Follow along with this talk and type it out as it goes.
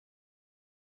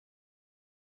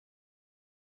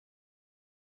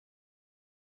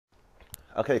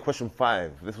Okay, question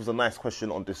 5. This was a nice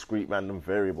question on discrete random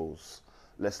variables.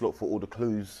 Let's look for all the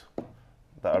clues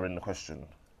that are in the question.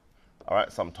 All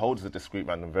right, so I'm told it's a discrete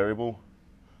random variable.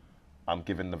 I'm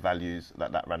given the values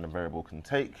that that random variable can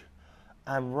take.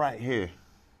 And right here,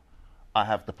 I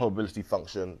have the probability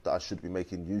function that I should be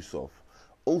making use of.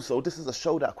 Also, this is a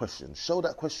show that question. Show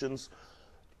that questions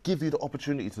give you the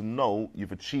opportunity to know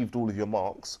you've achieved all of your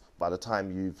marks by the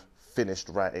time you've finished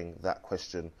writing that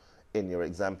question in your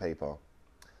exam paper.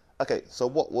 Okay, so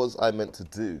what was I meant to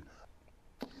do?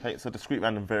 Okay, so discrete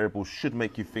random variables should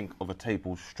make you think of a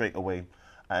table straight away.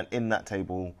 And in that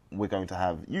table, we're going to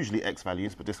have usually x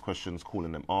values, but this question's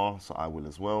calling them r, so I will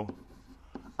as well.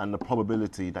 And the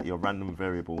probability that your random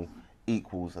variable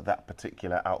equals that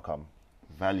particular outcome.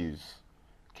 Values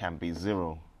can be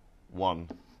 0, 1,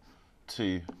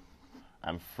 2,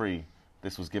 and 3.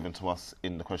 This was given to us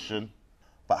in the question.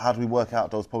 But how do we work out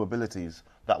those probabilities?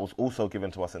 That was also given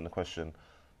to us in the question.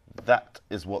 That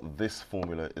is what this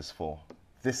formula is for.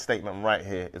 This statement right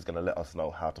here is going to let us know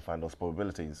how to find those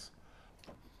probabilities.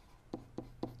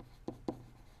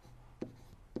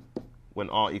 When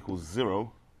r equals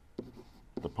 0,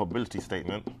 the probability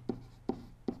statement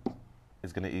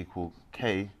is going to equal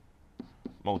k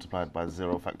multiplied by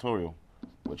 0 factorial,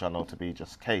 which I know to be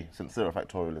just k, since 0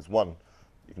 factorial is 1.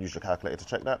 You can use your calculator to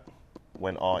check that.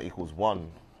 When r equals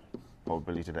 1,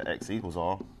 probability that x equals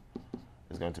r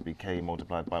is going to be k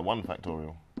multiplied by 1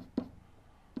 factorial,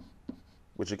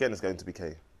 which again is going to be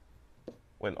k.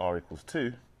 When r equals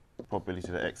 2,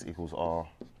 probability that x equals r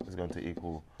is going to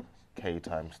equal k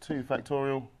times 2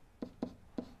 factorial.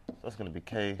 So that's going to be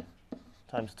k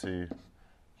times 2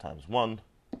 times 1,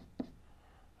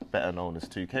 better known as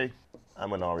 2k.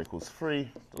 And when r equals 3,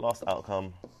 the last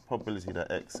outcome, probability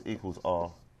that x equals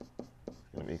r is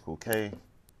going to equal k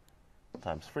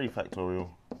times 3 factorial,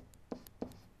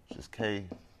 which is k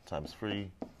times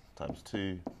 3 times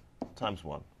 2 times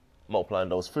 1. Multiplying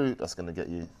those through, that's going to get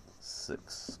you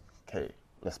 6k.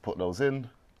 Let's put those in.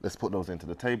 Let's put those into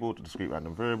the table, the discrete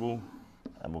random variable,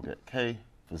 and we'll get k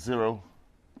for 0,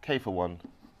 k for 1,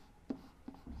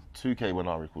 2k when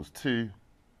r equals 2,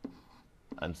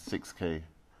 and 6k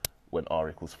when r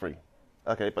equals 3.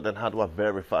 Okay, but then how do I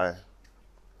verify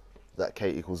that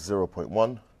k equals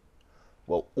 0.1?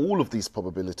 Well, all of these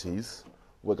probabilities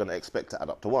we're going to expect to add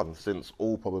up to 1, since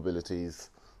all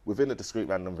probabilities within a discrete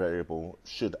random variable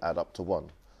should add up to 1.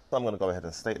 So I'm going to go ahead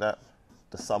and state that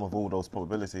the sum of all those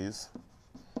probabilities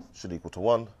should equal to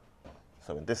 1.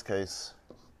 So in this case,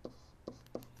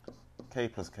 k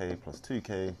plus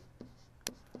 2k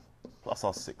plus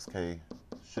our 6k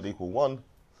should equal 1.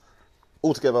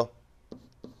 Altogether,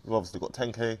 we've obviously got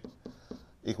 10k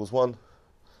equals 1,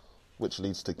 which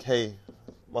leads to k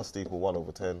must equal 1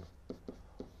 over 10,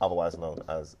 otherwise known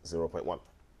as 0.1.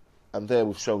 And there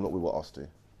we've shown what we were asked to.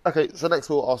 Okay, so next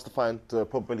we were asked to find the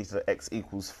probability that x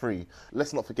equals 3.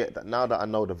 Let's not forget that now that I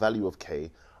know the value of k,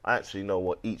 I actually know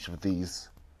what each of these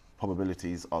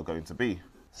probabilities are going to be.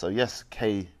 So yes,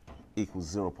 k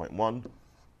equals 0.1.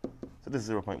 So this is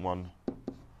 0.1,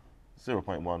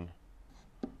 0.1,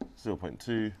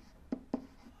 0.2,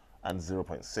 and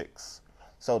 0.6.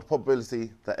 So the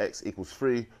probability that x equals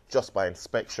 3, just by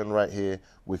inspection right here,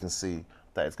 we can see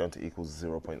that it's going to equal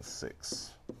 0.6.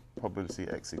 Probability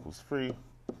x equals 3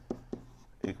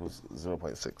 equals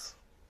 0.6.